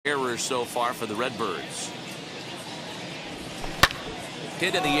Errors so far for the Redbirds.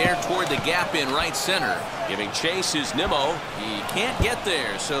 Hit in the air toward the gap in right center. Giving chase is Nimmo. He can't get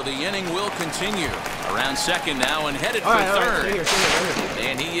there, so the inning will continue. Around second now and headed for third.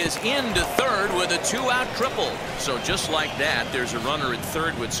 And he is into third with a 2-out triple. So just like that, there's a runner at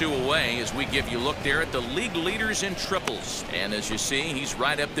third with 2 away as we give you a look there at the league leaders in triples. And as you see, he's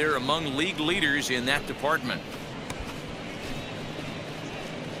right up there among league leaders in that department.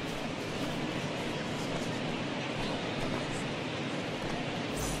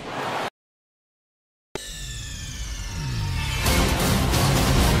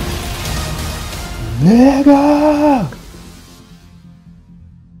 Nigga!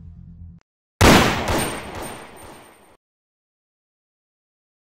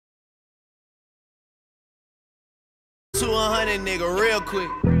 To 100, nigga, real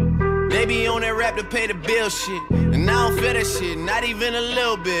quick. They be on that rap to pay the bill shit. And I don't feel that shit, not even a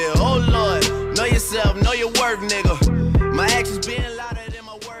little bit. Oh Lord, know yourself, know your worth, nigga. My actions being louder than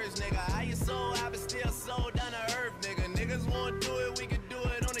my words, nigga. How you sold, I been still sold down to earth, nigga. Niggas wanna do it, we can do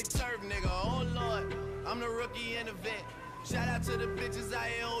it on their turf, nigga. Oh Lord, I'm the rookie and the vet. Shout out to the bitches out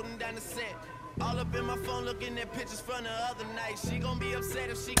here holding down the set. All up in my phone looking at pictures from the other night. She gon' be upset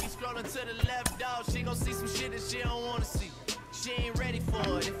if she keep scrolling to the left, dog. She gon' see some shit that she don't wanna see. She ain't ready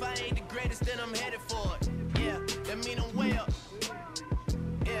for it. If I ain't the greatest, then I'm headed for it. Yeah, that mean I'm way up.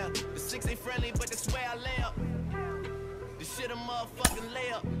 Yeah, the 6 ain't friendly, but that's where I lay up. This shit a motherfucking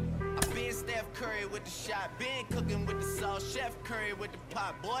layup. I been Steph Curry with the shot, been cooking with the sauce, Chef Curry with the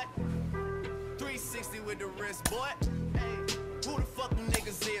pot, boy. 360 with the wrist, boy. Hey, who the fuck them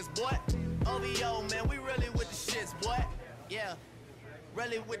niggas is, boy? OVO, man, we really with the shits, boy. Yeah,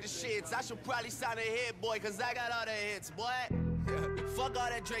 really with the shits. I should probably sign a hit, boy, cause I got all the hits, boy. Fuck all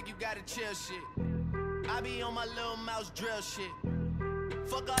that Drake, you gotta chill shit. I be on my little mouse drill shit.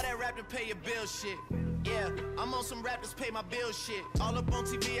 Fuck all that rap to pay your bill shit. Yeah, I'm on some rappers pay my bill shit. All up on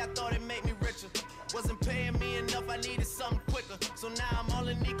TV, I thought it made me richer. Wasn't paying me enough, I needed something quicker. So now I'm all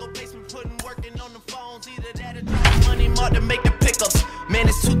in Nico basement, working on the phones. Either that or drop money mark to make the pickups. Man,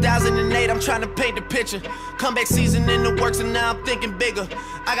 it's 2008, I'm trying to paint the picture. Comeback season in the works and now I'm thinking bigger.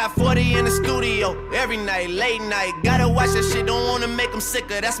 I got 40 in the studio, every night, late night. Gotta watch that shit, don't wanna make them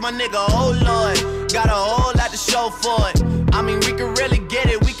sicker. That's my nigga, oh Lord. Got a whole lot to show for it. I mean, we could really get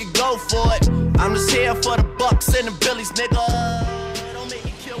it, we could go for it. I'm just here for the Bucks and the Billies, nigga. Don't make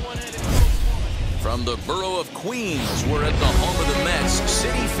me kill one of the From the borough of Queens, we're at the home of the Mets,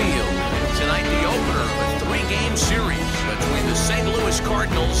 Citi Field. Tonight, the opener of a 3-game series between the St. Louis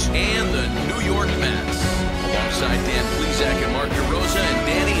Cardinals and the New York Mets. Alongside Dan Plesac and Mark DeRosa, and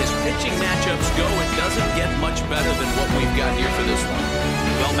Danny, as pitching matchups go, it doesn't get much better than what we've got here for this one.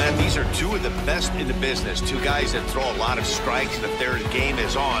 Well, Matt, these are 2 of the best in the business. 2 guys that throw a lot of strikes, and if their game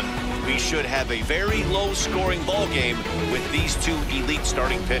is on, we should have a very low-scoring ball game with these 2 elite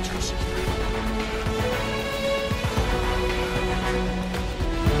starting pitchers.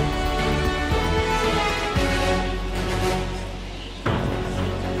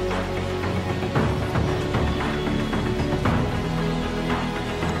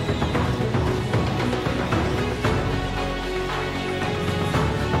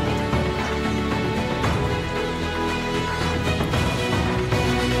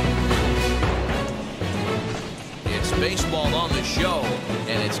 Baseball on the show,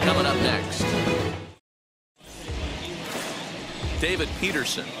 and it's coming up next. David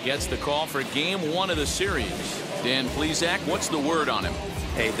Peterson gets the call for game 1 of the series. Dan Plesac, what's the word on him?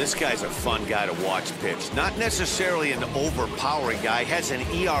 Hey, this guy's a fun guy to watch pitch. Not necessarily an overpowering guy. Has an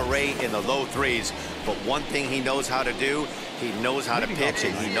ERA in the low 3s, but one thing he knows how to do, he knows how to pitch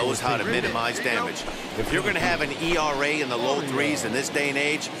and he knows how to minimize damage. If you're going to have an ERA in the low 3s in this day and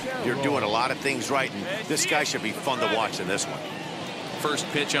age, you're doing a lot of things right, and this guy should be fun to watch in this one. First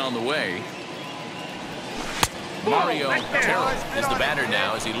pitch on the way. Mario Terrell is the batter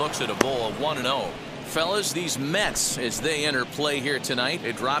now as he looks at a bowl of 1-0. Fellas, these Mets, as they enter play here tonight,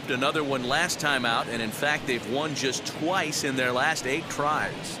 they dropped another one last time out, and in fact, they've won just twice in their last 8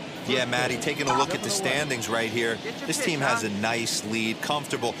 tries. Yeah, Matty, taking a look at the standings right here, this team has a nice lead,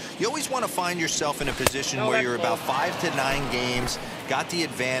 comfortable. You always want to find yourself in a position where you're about 5 to 9 games, got the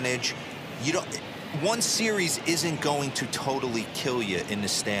advantage. You don't. One series isn't going to totally kill you in the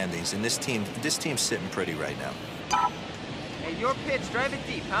standings, and this team's sitting pretty right now. Hey, your pitch, drive it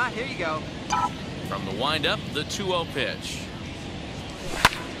deep, huh? Here you go. From the windup, the 2-0 pitch.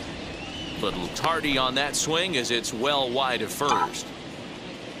 Little tardy on that swing as it's well wide of first.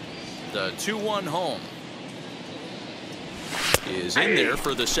 The 2-1 home is in there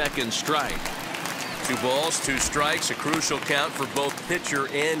for the second strike. 2 balls, 2 strikes, a crucial count for both pitcher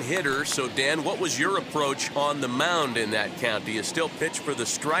and hitter. So, Dan, what was your approach on the mound in that count? Do you still pitch for the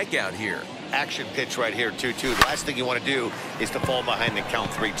strikeout here? Action pitch right here, 2-2. The last thing you want to do is to fall behind and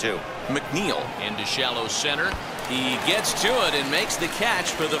count 3-2. McNeil into shallow center. He gets to it and makes the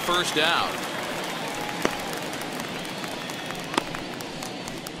catch for the first out.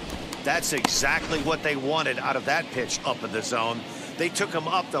 That's exactly what they wanted out of that pitch up in the zone. They took him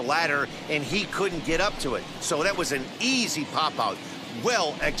up the ladder, and he couldn't get up to it. So that was an easy pop-out.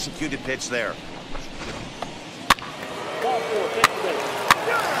 Well-executed pitch there.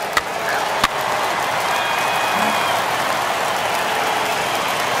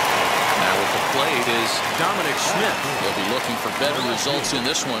 Now with the plate is Dominic Smith. He'll be looking for better results in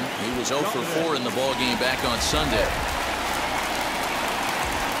this one. He was 0 for 4 in the ballgame back on Sunday.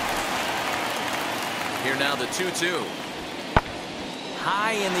 Here now the 2-2.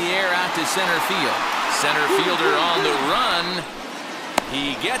 High in the air out to center field. Center fielder on the run.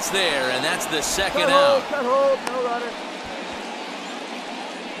 He gets there, and that's the second out.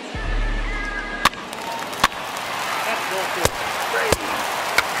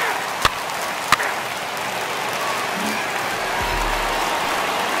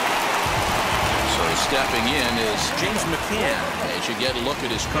 Stepping in is James McCann as you get a look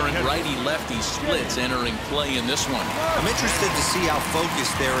at his current righty-lefty splits entering play in this one. I'm interested to see how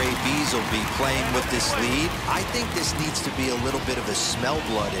focused their ABs will be playing with this lead. I think this needs to be a little bit of a smell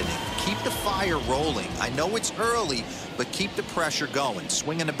blood inning. Keep the fire rolling. I know it's early, but keep the pressure going.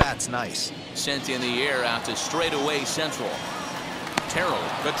 Swinging the bat's nice. Sent in the air out to straightaway central. Terrell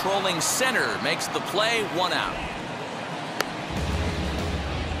patrolling center makes the play, 1 out.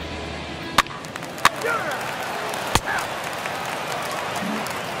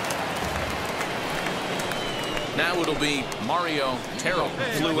 Now it'll be Mario Terrell.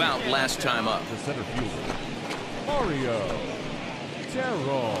 Flew out last time up. The center fielder, Mario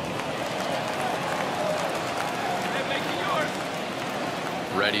Terrell.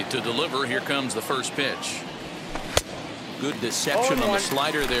 Ready to deliver. Here comes the first pitch. Good deception on the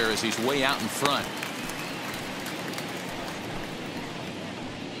slider there as he's way out in front.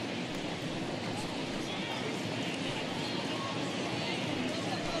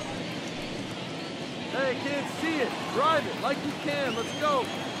 Hey, kids, see it. Drive it like you can. Let's go.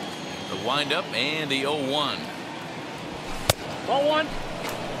 The windup and the 0-1. Ball 1.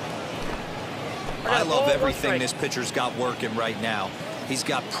 I love everything this pitcher's got working right now. He's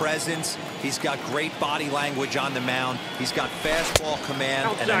got presence. He's got great body language on the mound. He's got fastball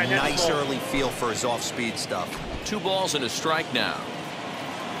command and a nice early feel for his off-speed stuff. 2 balls and a strike now.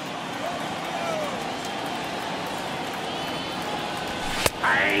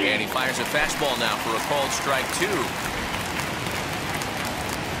 And he fires a fastball now for a called strike 2.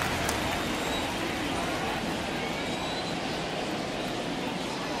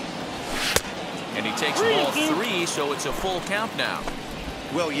 And he takes ball 3, so it's a full count now.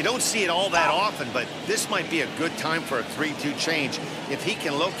 Well, you don't see it all that often, but this might be a good time for a 3-2 change. If he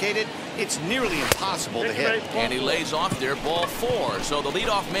can locate it, it's nearly impossible to hit. And he lays off there, ball 4. So the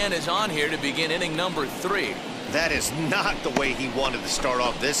leadoff man is on here to begin inning number 3. That is not the way he wanted to start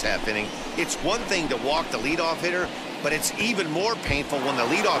off this half inning. It's one thing to walk the leadoff hitter, but it's even more painful when the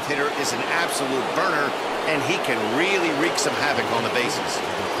leadoff hitter is an absolute burner and he can really wreak some havoc on the bases.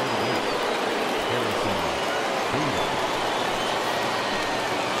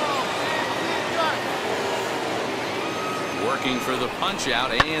 Working for the punch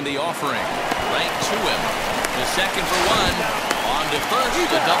out and the offering. Right to him. The second for 1. On to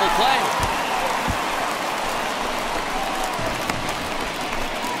first, the double play.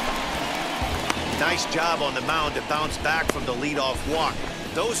 Nice job on the mound to bounce back from the leadoff walk.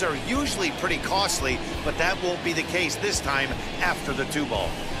 Those are usually pretty costly, but that won't be the case this time after the 2-ball.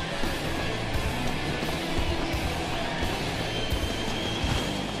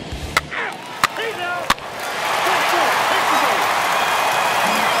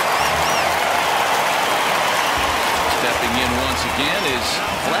 Stepping in once again is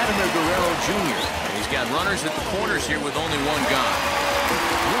Vladimir Guerrero Jr. He's got runners at the corners here with only 1 gone.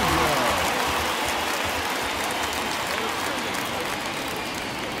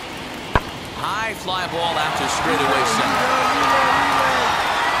 High fly ball out to straightaway center.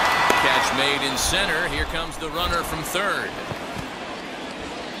 Catch made in center. Here comes the runner from third.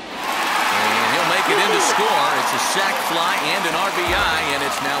 And he'll make it in to score. It's a sac fly and an RBI, and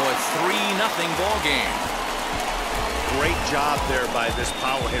it's now a 3-0 ball game. Great job there by this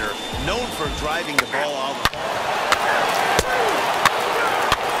power hitter, known for driving the ball out.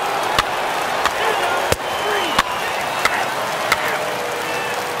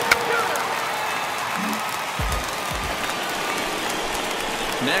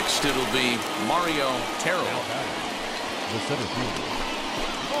 next, it'll be Mario Terrell. The center fielder,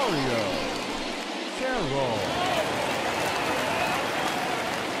 Mario Terrell.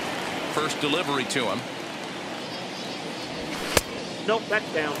 First delivery to him. Nope,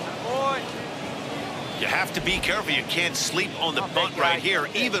 that's down. Boy. You have to be careful. You can't sleep on the bunt right here,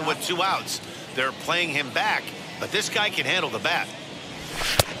 even with 2 outs. They're playing him back, but this guy can handle the bat.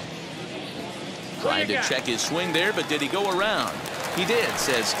 Trying to check his swing there, but did he go around? He did,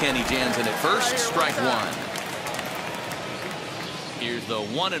 says Kenny Jansen at first. Strike one. Here's the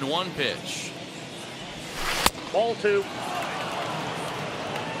 1-1 pitch. Ball 2.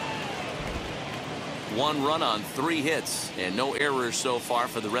 1 run on 3 hits and no errors so far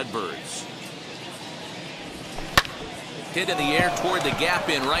for the Redbirds. Hit in the air toward the gap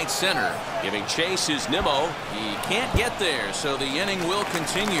in right center. Giving chase is Nimmo. He can't get there, so the inning will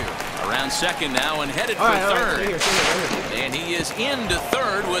continue. Around second now and headed for third. And he is into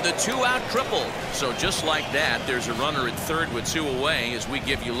third with a 2-out triple. So just like that, there's a runner at third with 2 away as we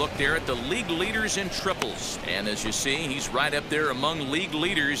give you a look there at the league leaders in triples. And as you see, he's right up there among league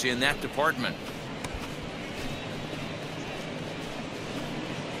leaders in that department.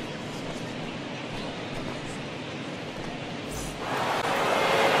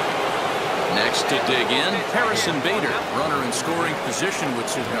 Next to dig in, Harrison Bader, runner in scoring position with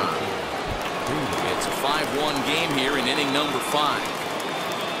 2 gone. It's a 5-1 game here in inning number 5.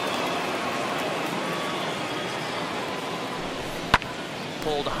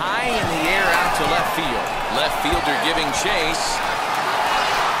 Pulled high in the air out to left field. Left fielder giving chase.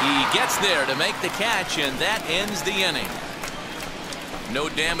 He gets there to make the catch, and that ends the inning. No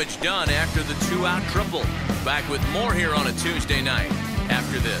damage done after the 2-out triple. Back with more here on a Tuesday night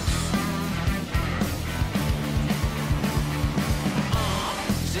after this.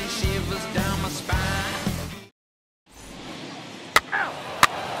 Down my spine. Out.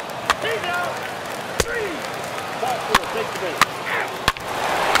 He's out. 3. Ball 4. Take the base.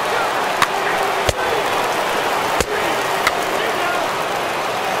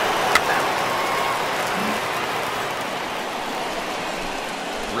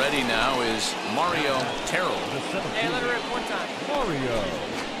 Ready now is Mario Terrell. Hey, let her rip one time. Mario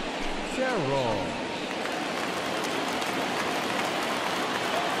Terrell.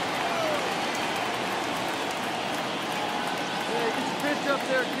 Pitch up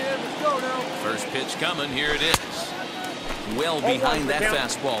there, kid. Let's go now. First pitch coming. Here it is. Well behind that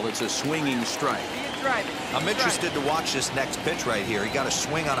fastball. It's a swinging strike. I'm interested to watch this next pitch right here. He got a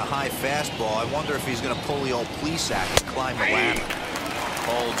swing on a high fastball. I wonder if he's going to pull the old Plesac and climb the ladder.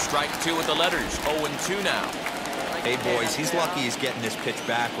 Called strike 2 with the letters. 0-2 now. Hey, boys, he's lucky he's getting this pitch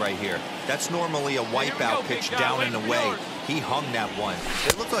back right here. That's normally a wipeout pitch down and away. He hung that one.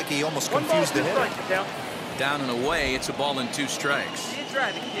 It looked like he almost confused the hitter. Down and away, it's a ball and 2 strikes. See it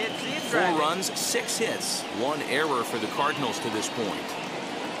driving, kid. See it 4 driving. runs, 6 hits. 1 error for the Cardinals to this point.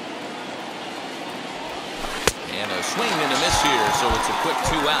 And a swing and a miss here, so it's a quick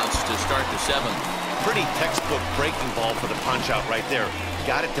 2 outs to start the 7th. Pretty textbook breaking ball for the punch out right there.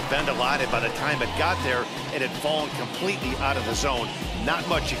 Got it to bend a lot, and by the time it got there, it had fallen completely out of the zone. Not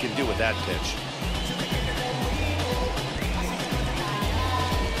much you can do with that pitch.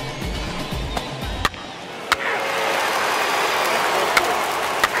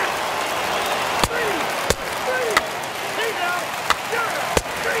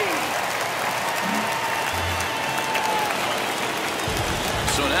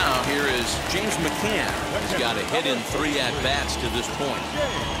 So now here is James McCann. He's got a hit in 3 at-bats to this point.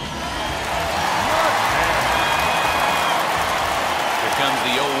 Here comes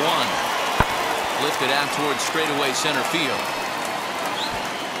the 0-1. Lifted out towards straightaway center field.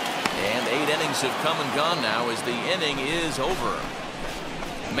 And 8 innings have come and gone now as the inning is over.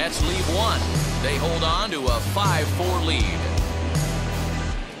 Mets leave 1. They hold on to a 5-4 lead.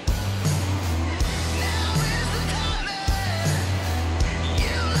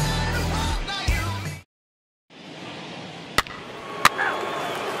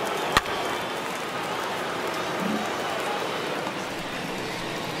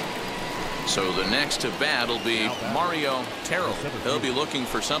 So the next to bat will be Mario Terrell. He'll be looking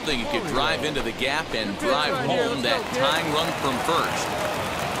for something he could drive into the gap and drive home that tying run from first.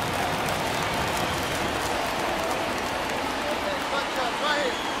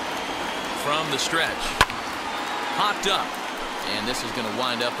 From the stretch. Popped up. And this is going to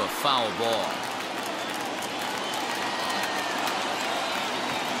wind up a foul ball.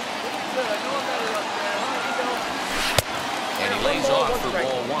 And he lays off for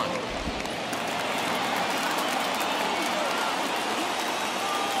ball 1.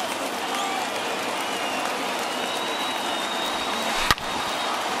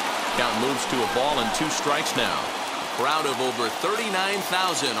 Count moves to a ball and 2 strikes now. Crowd of over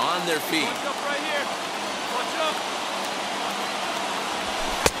 39,000 on their feet. Watch up right here. Watch up.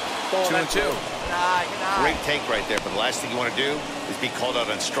 2-2. Great take right there, but the last thing you want to do is be called out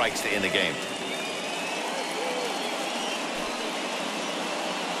on strikes to end the game.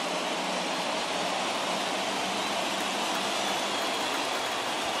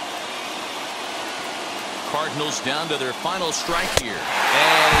 Cardinals down to their final strike here.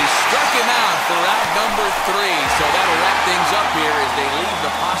 And he struck him out for out number 3. So that'll wrap things up here as they leave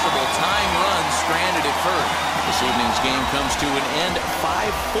the possible tying run stranded at first. This evening's game comes to an end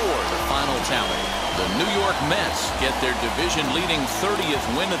 5-4, the final tally. The New York Mets get their division-leading 30th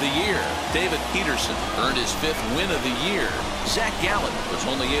win of the year. David Peterson earned his 5th win of the year. Zach Gallen was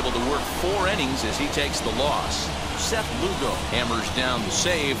only able to work 4 innings as he takes the loss. Seth Lugo hammers down the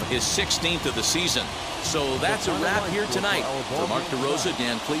save, his 16th of the season. So that's a wrap here tonight. For Mark DeRosa,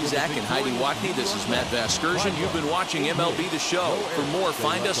 Dan Plezak, and Heidi Watney, this is Matt Vasgersian. You've been watching MLB The Show. For more,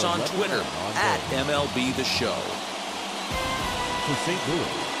 find us on Twitter at MLB The Show. For St. Louis,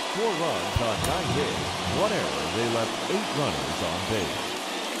 4 runs on 9 hits, 1 error. They left 8 runners on base.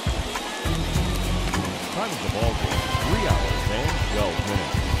 Time of the ball game, 3 hours and 12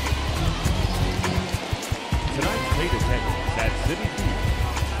 minutes. Tonight's paid attendance at Citi Field,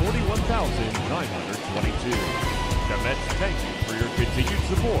 41,922. The Mets thank you for your continued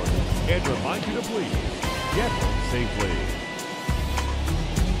support and remind you to please get home safely.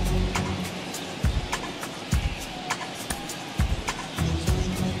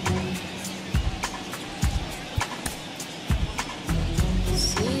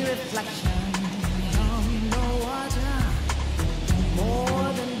 See reflection on the water,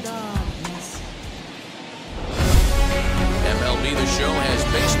 more than darkness. MLB The Show has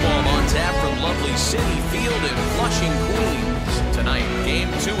baseball on tap from lovely Citi Field in Flushing, Queens. Tonight,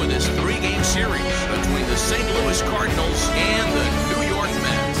 Game 2 of this 3-game series between the St. Louis Cardinals and the New York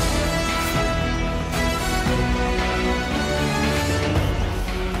Mets.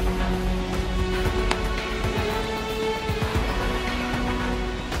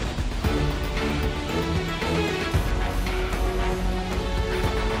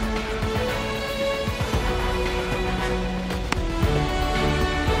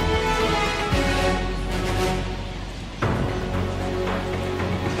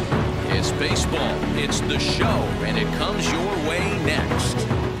 It's baseball, it's the show, and it comes your way next.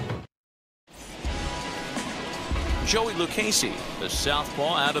 Joey Lucchesi, the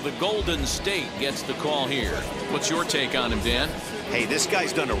southpaw out of the Golden State, gets the call here. What's your take on him, Dan? Hey, this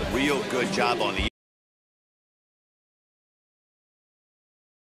guy's done a real good job on the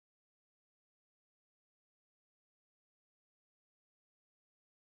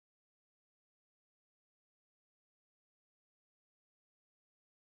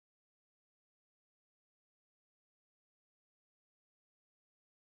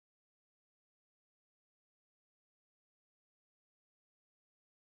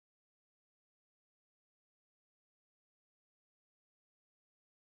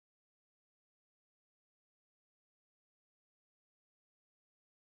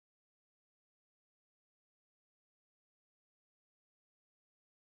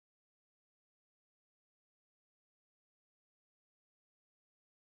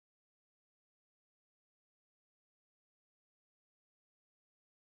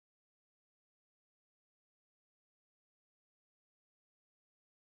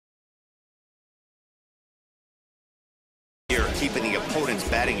here, keeping the opponent's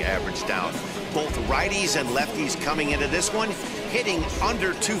batting average down. Both righties and lefties coming into this one, hitting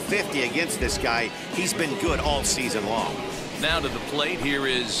under 250 against this guy. He's been good all season long. Now to the plate, here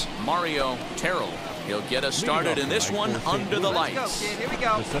is Mario Terrell. He'll get us started in this one under the lights. Let's go, kid. Here we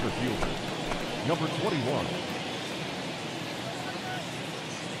go. The center fielder, number 21.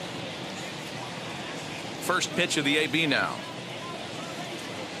 First pitch of the AB now.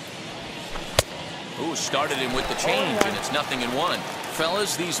 Ooh, started him with the change, and it's 0-1.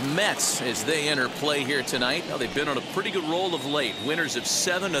 Fellas, these Mets, as they enter play here tonight, well, they've been on a pretty good roll of late. Winners of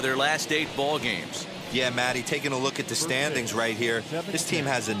 7 of their last 8 ball games. Yeah, Matty, taking a look at the standings right here, this team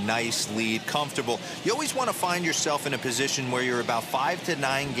has a nice lead, comfortable. You always want to find yourself in a position where you're about 5 to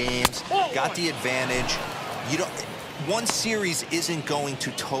 9 games, got the advantage. You don't. One series isn't going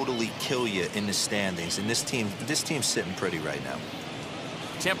to totally kill you in the standings, and this team's sitting pretty right now.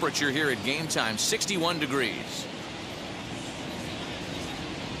 Temperature here at game time, 61 degrees.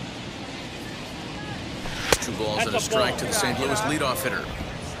 2 balls and a strike to the St. Louis leadoff hitter.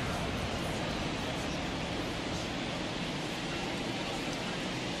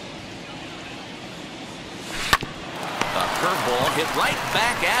 A curveball hit right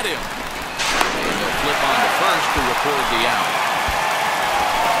back at him. And they'll flip on to first to record the out.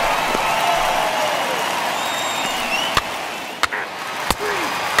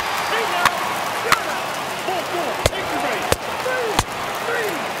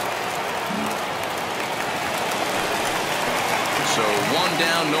 So one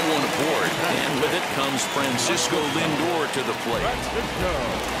down, no one aboard. And with it comes Francisco Lindor to the plate.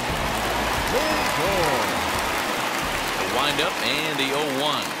 The windup and the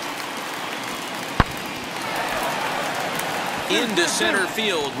 0-1. Into center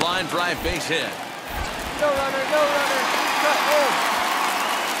field, line drive base hit. No runner, no runner. Cut home.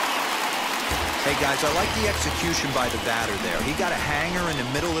 Hey, guys, I like the execution by the batter there. He got a hanger in the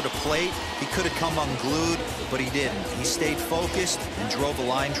middle of the plate. He could have come unglued, but he didn't. He stayed focused and drove a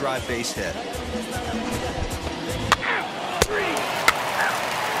line drive base hit.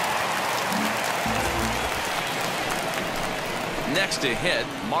 Next to hit,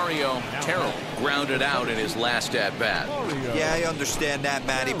 Mario Terrell grounded out in his last at-bat. Yeah, I understand that,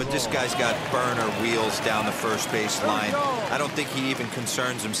 Matty, but this guy's got burner wheels down the first base line. I don't think he even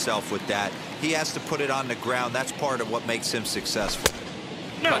concerns himself with that. He has to put it on the ground. That's part of what makes him successful.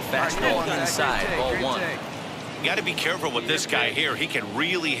 Cut fastball inside, ball one. You got to be careful with this guy here. He can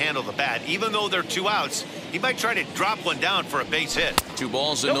really handle the bat. Even though they're 2 outs, he might try to drop one down for a base hit. 2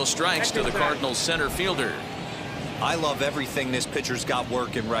 balls and no strikes to the Cardinals center fielder. I love everything this pitcher's got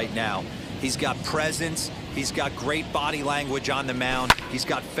working right now. He's got presence. He's got great body language on the mound. He's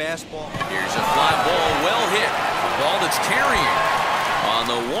got fastball. Here's a fly ball, well hit. A ball that's carrying. On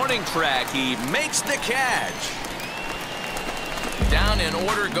the warning track, he makes the catch. Down in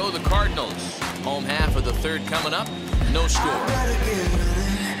order go the Cardinals. Home half of the third coming up. No score.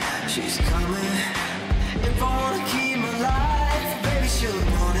 She's coming. If I want to keep my life, baby, she'll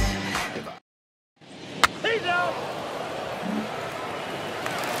want it. He's out.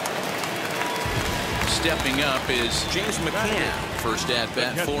 Stepping up is James McCann. First at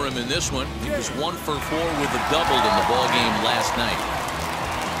bat for him in this one. He was 1 for 4 with a double in the ball game last night.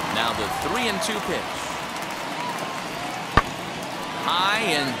 Now the 3-2 pitch. High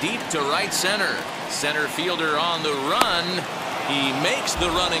and deep to right center. Center fielder on the run. He makes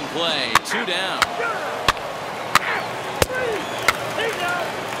the running play. 2 down. He's out.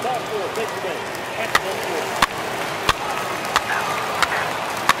 Ball 4, take the base.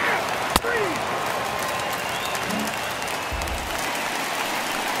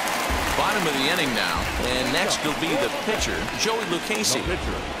 Bottom of the inning now, and next will be the pitcher, Joey Lucchesi.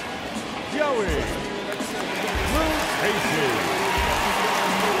 Joey Lucchesi.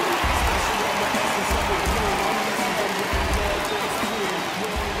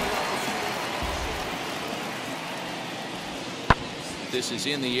 This is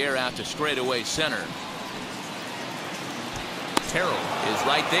in the air out to straightaway center. Terrell is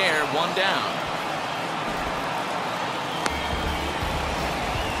right there, 1 down.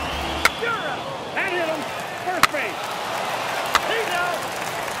 And hit him. First base. He's out.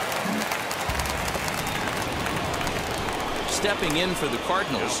 Stepping in for the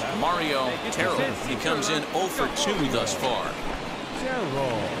Cardinals, Mario Terrell. He comes in 0 for 2 thus far.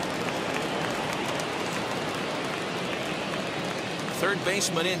 Third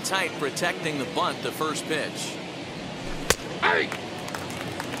baseman in tight, protecting the bunt, the first pitch. Hey!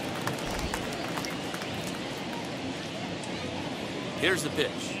 Here's the pitch.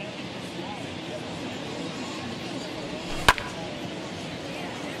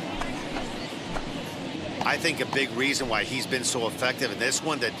 I think a big reason why he's been so effective in this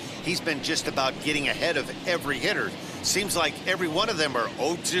one, that he's been just about getting ahead of every hitter. Seems like every one of them are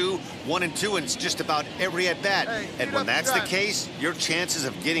 0-2, 1-2, and it's just about every at-bat. Hey, and when that's the case, your chances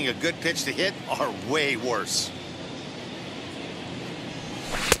of getting a good pitch to hit are way worse.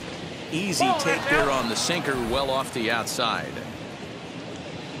 Easy take there on the sinker, well off the outside.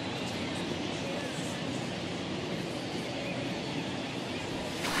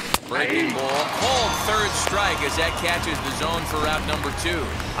 Breaking ball, called third strike as that catches the zone for out number 2.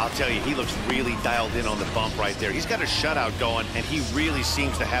 I'll tell you, he looks really dialed in on the bump right there. He's got a shutout going, and he really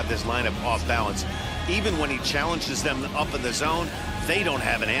seems to have this lineup off balance. Even when he challenges them up in the zone, they don't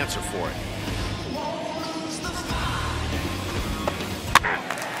have an answer for it.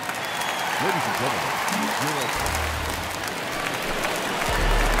 Ladies and gentlemen,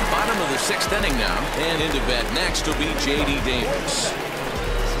 bottom of the 6th inning now, and into bat next will be J.D. Davis.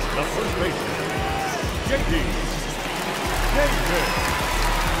 the first baseman, J.D. Davis.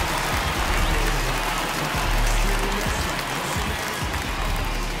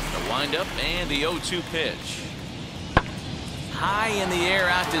 The windup and the 0-2 pitch. High in the air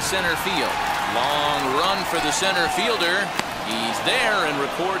out to center field. Long run for the center fielder. He's there and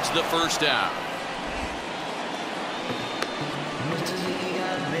records the first out.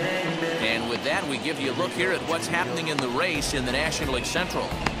 And with that, we give you a look here at what's happening in the race in the National League Central.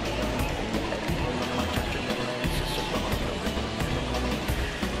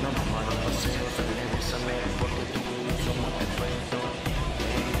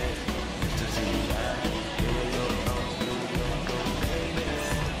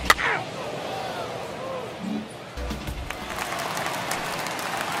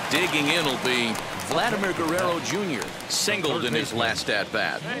 Digging in will be Vladimir Guerrero Jr. singled in his last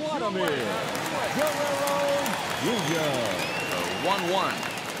at-bat. Vladimir Guerrero Jr. 1-1.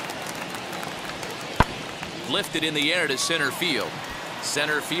 Lifted in the air to center field.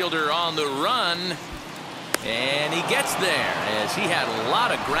 Center fielder on the run. And he gets there as he had a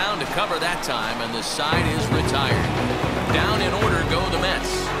lot of ground to cover that time, and the side is retired. Down in order go the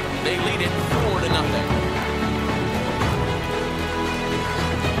Mets. They lead it 4-0.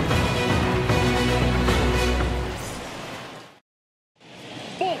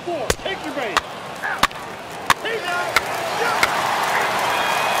 Take your base. Out. He's out.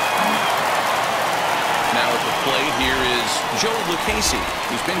 Now at the plate here is Joey Lucchesi.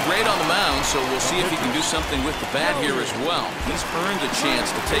 He's been great on the mound, so we'll see if he can do something with the bat here as well. He's earned a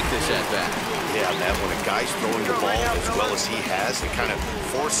chance to take this at bat. Yeah, Matt, when a guy's throwing the ball as well as he has, it kind of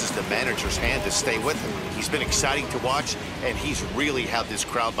forces the manager's hand to stay with him. He's been exciting to watch, and he's really had this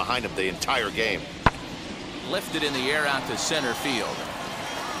crowd behind him the entire game. Lifted in the air out to center field.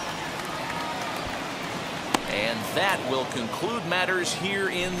 And that will conclude matters here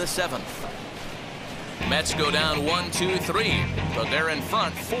in the 7th. Mets go down 1-2-3, but they're in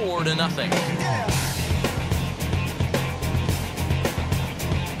front 4-0.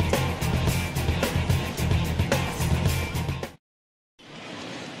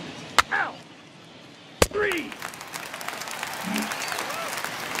 Out. 3.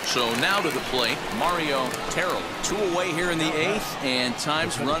 So now to the plate, Mario Terrell. 2 away here in the 8th, and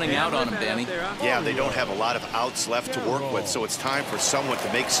time's running out on him, Danny. Yeah, they don't have a lot of outs left to work with, so it's time for someone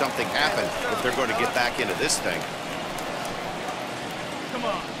to make something happen if they're going to get back into this thing. Come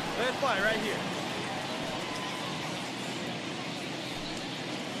on, let it fly right here.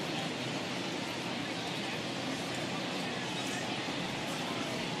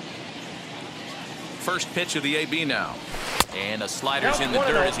 First pitch of the AB now. And a slider's in the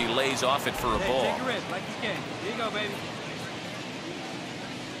dirt as he lays off it for a ball. Take a risk like you can. Here you go, baby.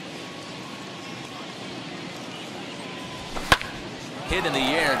 Hit in the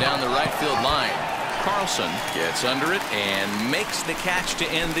air down the right field line. Carlson gets under it and makes the catch to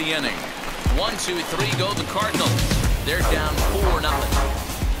end the inning. 1-2-3 go the Cardinals. They're down 4-0.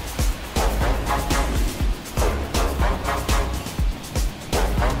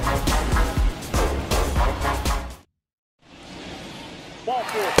 Ball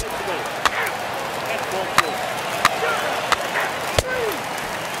 4. Take the base. That's ball 4.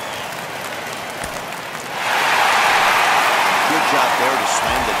 Good job there to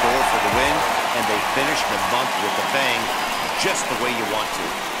slam the door for the win, and they finished the month with a bang, just the way you want to.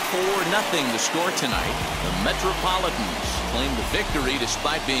 4-0 the score tonight. The Metropolitans claim the victory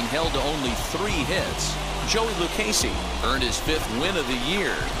despite being held to only 3 hits. Joey Lucchesi earned his 5th win of the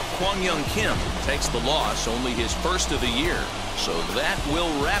year. Kwang Young Kim takes the loss, only his 1st of the year. So that will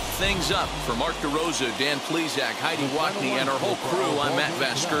wrap things up. For Mark DeRosa, Dan Plesac, Heidi Watney, and our whole crew, I'm Matt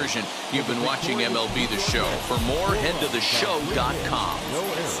Vasgersian. You've been watching MLB The Show. For more, head to theshow.com. No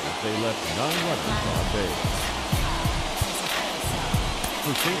errors. They left 9 runners on base.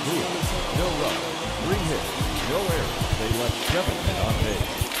 For St. Louis, no runs, 3 hits, no errors. They left 7 men on base.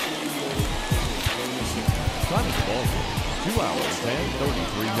 Time of the ball game, 2 hours and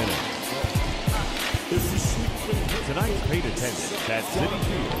 33 minutes. Tonight's paid attendance at Citi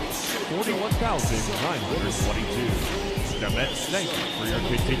Field, 41,922. The Mets thank you for your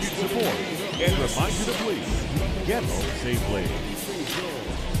continued support and remind you to please get home safely.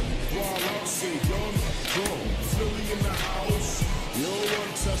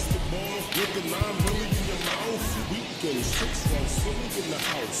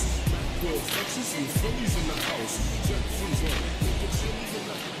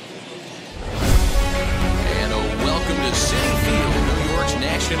 And a welcome to Citi Field, New York's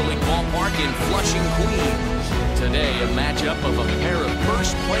National League ballpark in Flushing, Queens. Today, a matchup of a pair of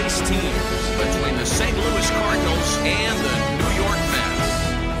first-place teams between the St. Louis Cardinals and the New York Mets.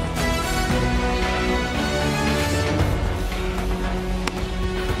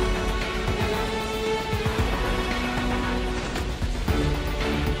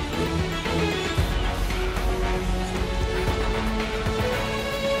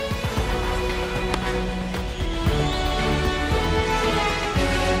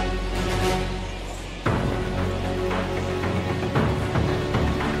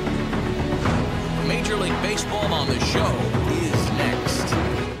 Baseball on the Show is next.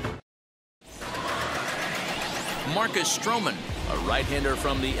 Marcus Stroman, a right-hander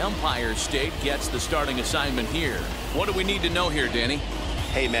from the Empire State, gets the starting assignment here. What do we need to know here, Danny?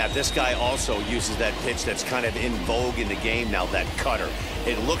 Hey, Matt, this guy also uses that pitch that's kind of in vogue in the game now, that cutter.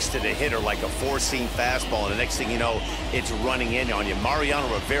 It looks to the hitter like a four-seam fastball, and the next thing you know, it's running in on you.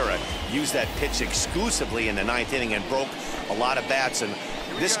 Mariano Rivera used that pitch exclusively in the 9th inning and broke a lot of bats, and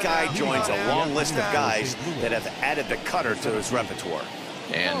this guy joins a long list of guys that have added the cutter to his repertoire.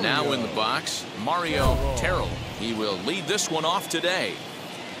 And now in the box, Mario Terrell. He will lead this one off today.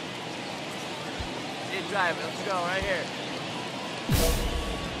 Hey, drive. Let's go right here.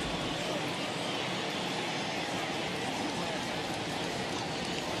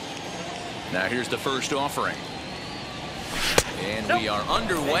 Now here's the first offering. And we are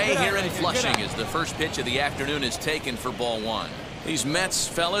underway here in Flushing as the first pitch of the afternoon is taken for ball one. These Mets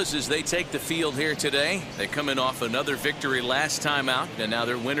fellas, as they take the field here today, they come in off another victory last time out, and now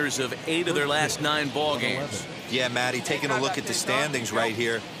they're winners of 8 of their last 9 ball games. Yeah, Matty, taking a look at the standings right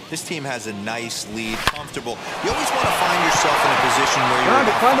here, this team has a nice lead, comfortable. You always want to find yourself in a position where you're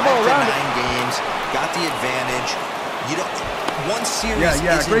about 5 to 9 games, got the advantage. You don't. One series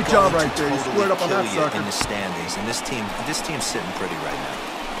isn't great job going right to there. You totally squared up on that kill you sucker. in the standings, and this team's sitting pretty right now.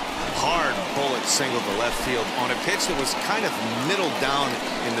 Hard bullet single to left field on a pitch that was kind of middle down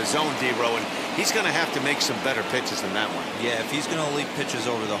in the zone, D-Row, and he's going to have to make some better pitches than that one. Yeah, if he's going to leak pitches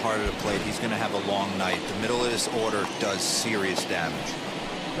over the heart of the plate, he's going to have a long night. The middle of this order does serious damage.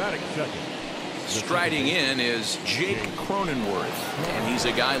 Batting second. Striding in is Jake Cronenworth, and he's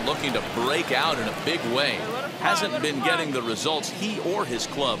a guy looking to break out in a big way. Hasn't been getting the results he or his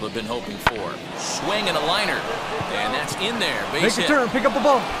club have been hoping for. Swing and a liner, and that's in there. Base hit. Make a turn, pick up the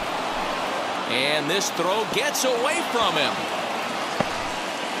ball. And this throw gets away from him.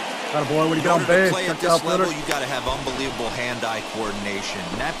 Attaboy, when you In get on order to base, play check at out this level, footer. you got to have unbelievable hand-eye coordination.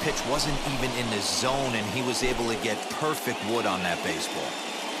 And that pitch wasn't even in the zone, and he was able to get perfect wood on that baseball.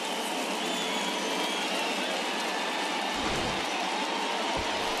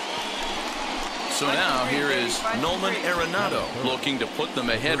 So now here is Nolan Arenado looking to put them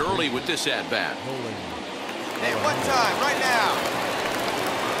ahead early with this at-bat. Hey, what time? Right now.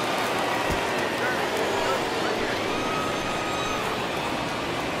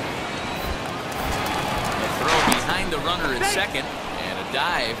 The runner at second, and a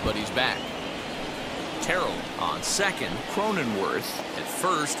dive, but he's back. Terrell on second, Cronenworth at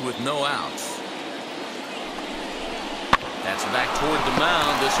first with no outs. That's back toward the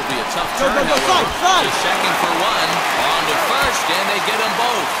mound. This will be a tough turn, however. To second for one, on to first, and they get them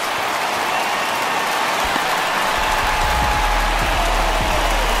both.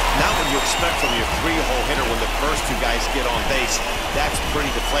 Not what you expect from your 3-hole hitter when the first 2 guys get on base. That's pretty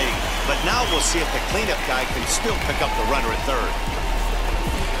deflating. But now we'll see if the cleanup guy can still pick up the runner at third.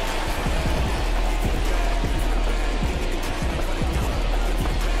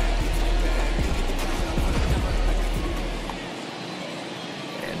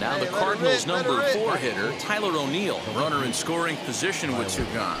 And now the Cardinals' number 4 hitter, Tyler O'Neill, runner in scoring position with 2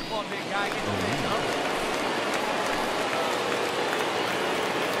 gone.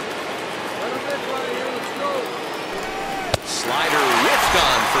 Slider whiffed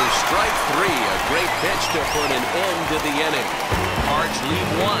on for strike 3. A great pitch to put an end to the inning. Cards lead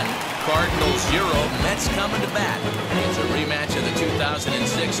 1. Cardinals 0. Mets coming to bat. It's a rematch of the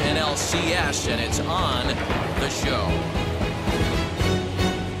 2006 NLCS, and it's on the Show.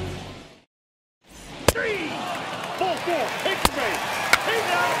 3. Ball 4. Take the base. Hey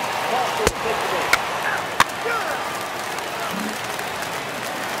now. Ball 4. Take the base.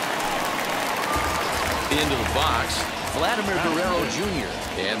 Into the box, Vladimir Guerrero Jr.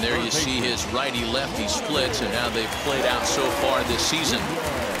 And there you see his righty-lefty splits and how they've played out so far this season.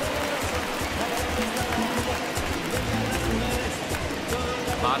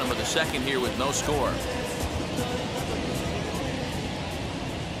 Bottom of the second here with no score.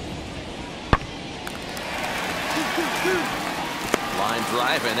 Line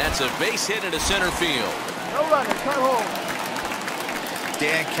drive, and that's a base hit into center field. No runner, cut home.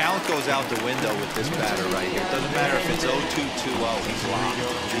 Dan, count goes out the window with this batter right here. It doesn't matter if it's 0-2, 2-0. He's locked.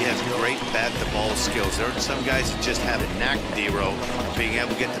 He has great bat-to-ball skills. There are some guys that just have a knack, D-Row, of being able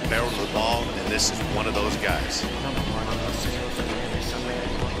to get the barrel of the ball, and this is one of those guys.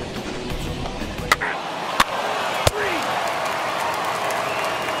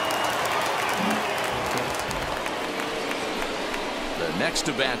 The next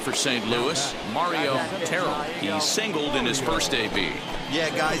next to bat for St. Louis, Mario Terrell. He singled in his first AB.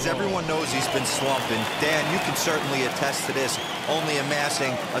 Yeah, guys, everyone knows he's been slumping. Dan, you can certainly attest to this, only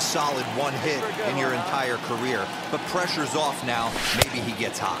amassing a solid 1 hit in your entire career. But pressure's off now. Maybe he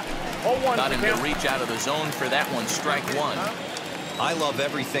gets hot. Got him to reach out of the zone for that one, strike one. I love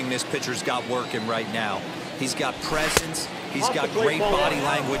everything this pitcher's got working right now. He's got presence. He's got great body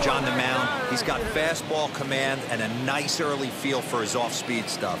language on the mound. He's got fastball command and a nice early feel for his off-speed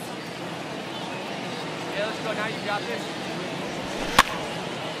stuff. Yeah, let's go now. You got this.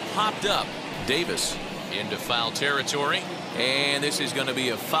 Popped up. Davis into foul territory. And this is going to be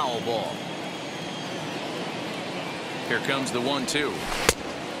a foul ball. Here comes the 1-2.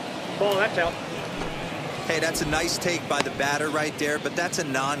 Ball, that's out. Hey, that's a nice take by the batter right there, but that's a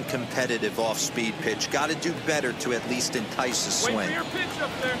non-competitive off-speed pitch. Got to do better to at least entice a swing. Wait for your pitch up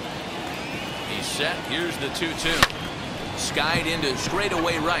there. He's set. Here's the 2-2. Skied into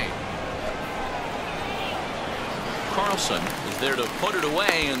straightaway right. Carlson is there to put it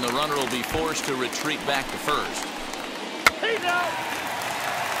away, and the runner will be forced to retreat back to first. He's out.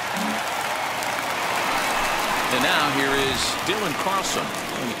 And now here is Dylan Carlson.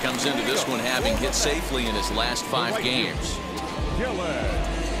 He comes into this one having hit safely in his last 5 games.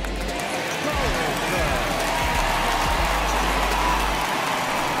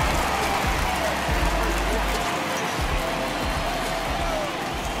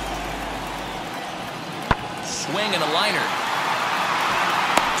 Swing and a liner.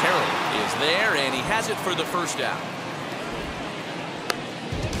 Terrell is there, and he has it for the first out.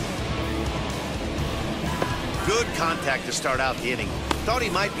 Good contact to start out the inning. Thought he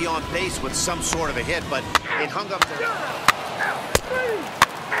might be on base with some sort of a hit, but it hung up there.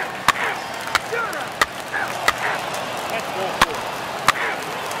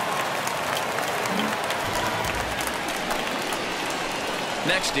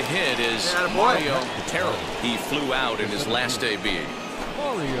 Next to hit is Mario Terrell. He flew out in his last AB.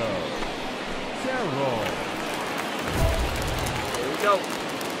 Mario Terrell. Here we go.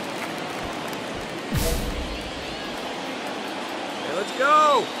 Hey, let's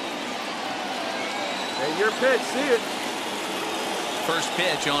go. Hey, your pitch. See it. First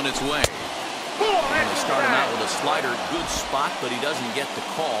pitch on its way. And they start him out with a slider. Good spot, but he doesn't get the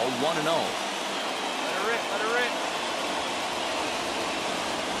call. 1-0. Let her rip. Let her rip.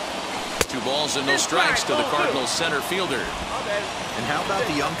 2 balls and no strikes to the Cardinals center fielder. And how about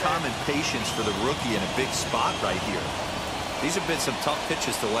the uncommon patience for the rookie in a big spot right here? These have been some tough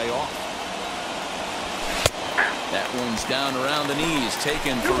pitches to lay off. That one's down around the knees,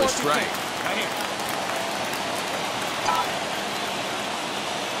 taken for a strike.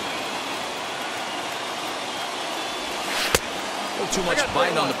 Too much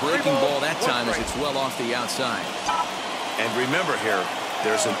bite on the breaking ball that time as it's well off the outside. And remember here,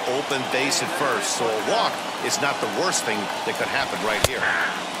 there's an open base at first, so a walk is not the worst thing that could happen right here.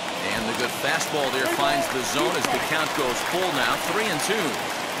 And the good fastball there finds the zone as the count goes full now, 3-2.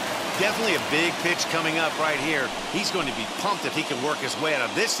 Definitely a big pitch coming up right here. He's going to be pumped if he can work his way out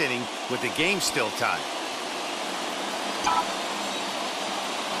of this inning with the game still tied.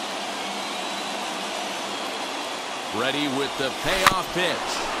 Ready with the payoff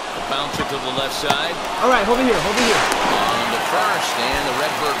pitch. The bouncer to the left side. All right, over here, over here. On the first, and the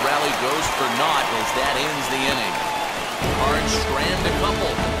Redbird rally goes for naught as that ends the inning. Cards strand a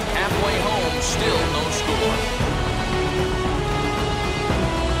couple. Halfway home, still no score.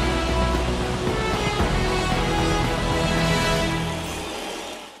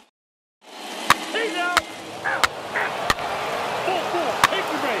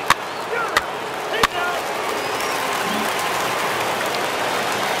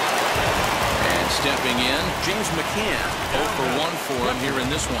 Stepping in, James McCann, 0 for 1 for him here in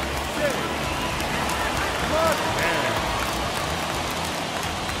this one.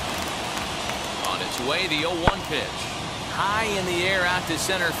 On its way, the 0-1 pitch. High in the air out to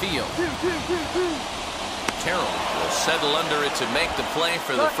center field. Terrell will settle under it to make the play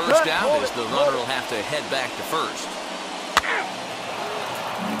for the first out as the runner will have to head back to first.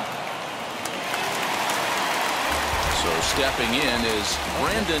 So stepping in is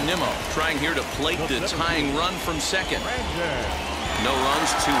Brandon Nimmo, trying here to plate the tying run from second. No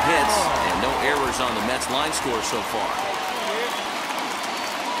runs, 2 hits, and no errors on the Mets line score so far.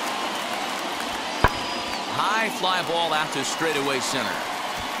 High fly ball out to straightaway center.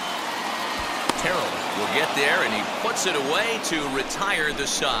 Terrell will get there, and he puts it away to retire the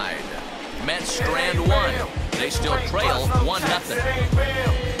side. Mets strand 1. They still trail 1-0.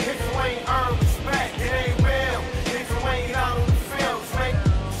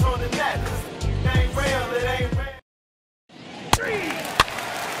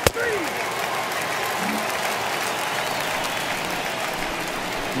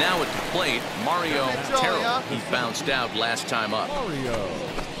 now at the plate, Mario Terrell. He bounced out last time up. Mario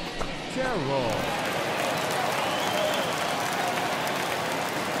Terrell.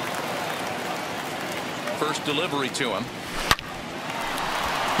 First delivery to him.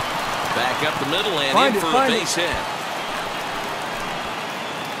 Back up the middle and in for a base hit.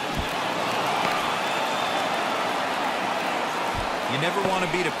 You never want to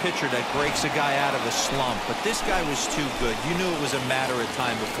beat a pitcher that breaks a guy out of a slump, but this guy was too good. You knew it was a matter of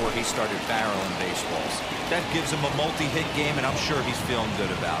time before he started barreling baseballs. That gives him a multi-hit game, and I'm sure he's feeling good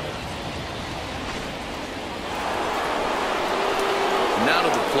about it. Now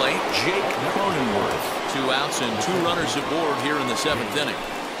to the plate, Jake Cronenworth. 2 outs and 2 runners aboard here in the 7th inning.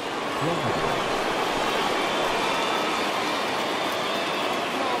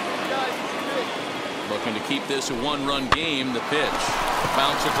 Looking to keep this a 1-run game. The pitch.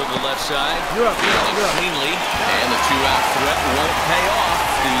 Bounce it to the left side. Fielding cleanly. And the 2-out threat won't pay off.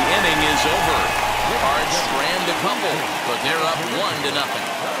 The inning is over. Cards strand a couple, but they're up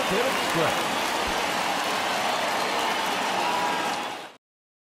 1-0.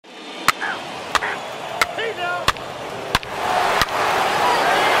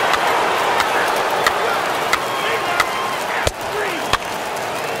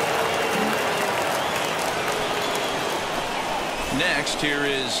 Next, here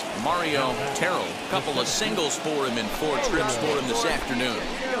is Mario Terrell. A couple of singles for him and 4 trips for him this afternoon.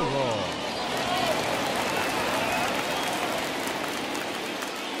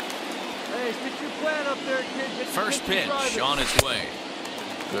 Hey, stick your plan up there, kid. First pitch on its way.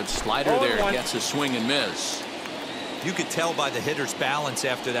 Good slider there. Gets a swing and miss. You could tell by the hitter's balance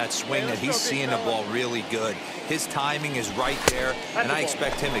after that swing that he's seeing the ball really good. His timing is right there, and I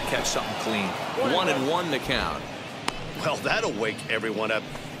expect him to catch something clean. 1-1 the count. Well, that'll wake everyone up.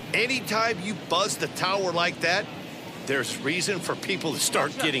 Anytime you buzz the tower like that, there's reason for people to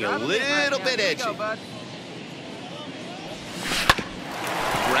start getting a little bit edgy. Grounded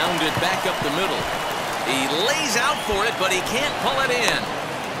back up the middle. He lays out for it, but he can't pull it in.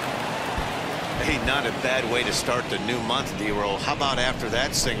 Hey, not a bad way to start the new month, D-Roll. How about after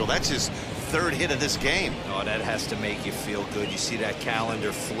that single? That's his 3rd hit of this game. Oh, that has to make you feel good. You see that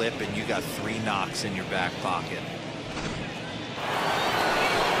calendar flip, and you got 3 knocks in your back pocket.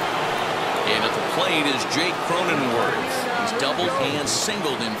 And at the plate is Jake Cronenworth. He's doubled and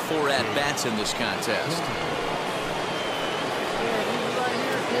singled in 4 at-bats in this contest.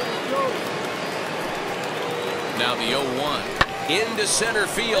 Now the 0-1. Into center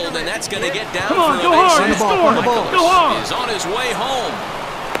field, and that's going to get down for a base hit. Michaelis is on his way home.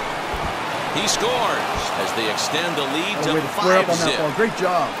 He scores as they extend the lead to 5-0. Great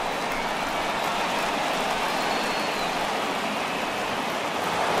job.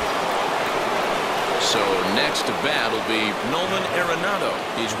 So next to bat will be Nolan Arenado.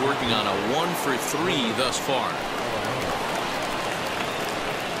 He's working on a 1-for-3 thus far.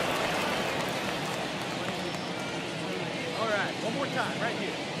 All right, one more time, right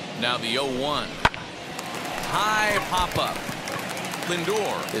here. Now the 0-1. High pop-up.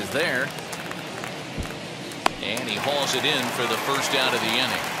 Lindor is there. And he hauls it in for the first out of the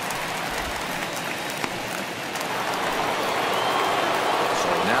inning.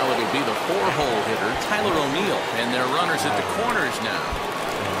 Now it'll be the 4-hole hitter, Tyler O'Neill, and their runners at the corners now.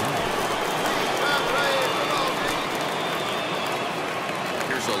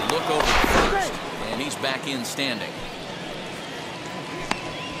 Here's a look over the first, and he's back in standing.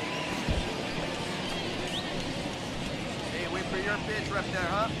 Hey, wait for your pitch right there,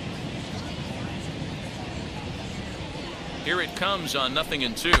 huh? Here it comes on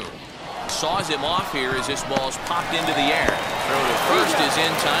 0-2. Saws him off here as this ball's popped into the air. Throw to first is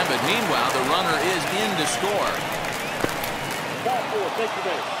in time, but meanwhile the runner is in to score. Ball 4, take the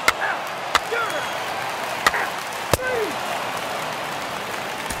base.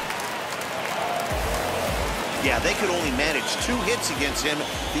 Yeah, they could only manage 2 hits against him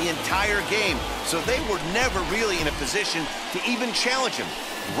the entire game, so they were never really in a position to even challenge him.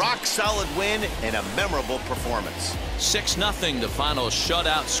 Rock solid win and a memorable performance. 6-0 the final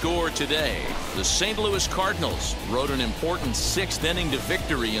shutout score today. The St. Louis Cardinals rode an important 6th inning to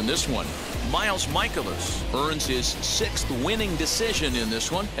victory in this one. Miles Michaelis earns his 6th winning decision in this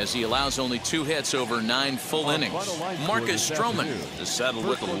one as he allows only 2 hits over 9 full innings. Marcus Stroman is settled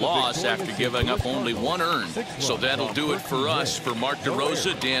with a loss after giving up only 1 earned. So that'll do it for us. For Mark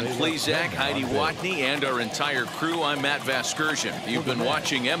DeRosa, Dan Plesac, Heidi Watney, and our entire crew, I'm Matt Vasgersian. You've been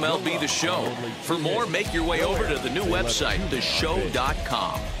watching MLB The Show. For more, make your way over to the new website,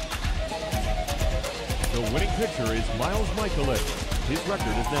 theshow.com. The winning pitcher is Miles Michaelis. His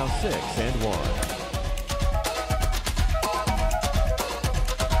record is now 6-1.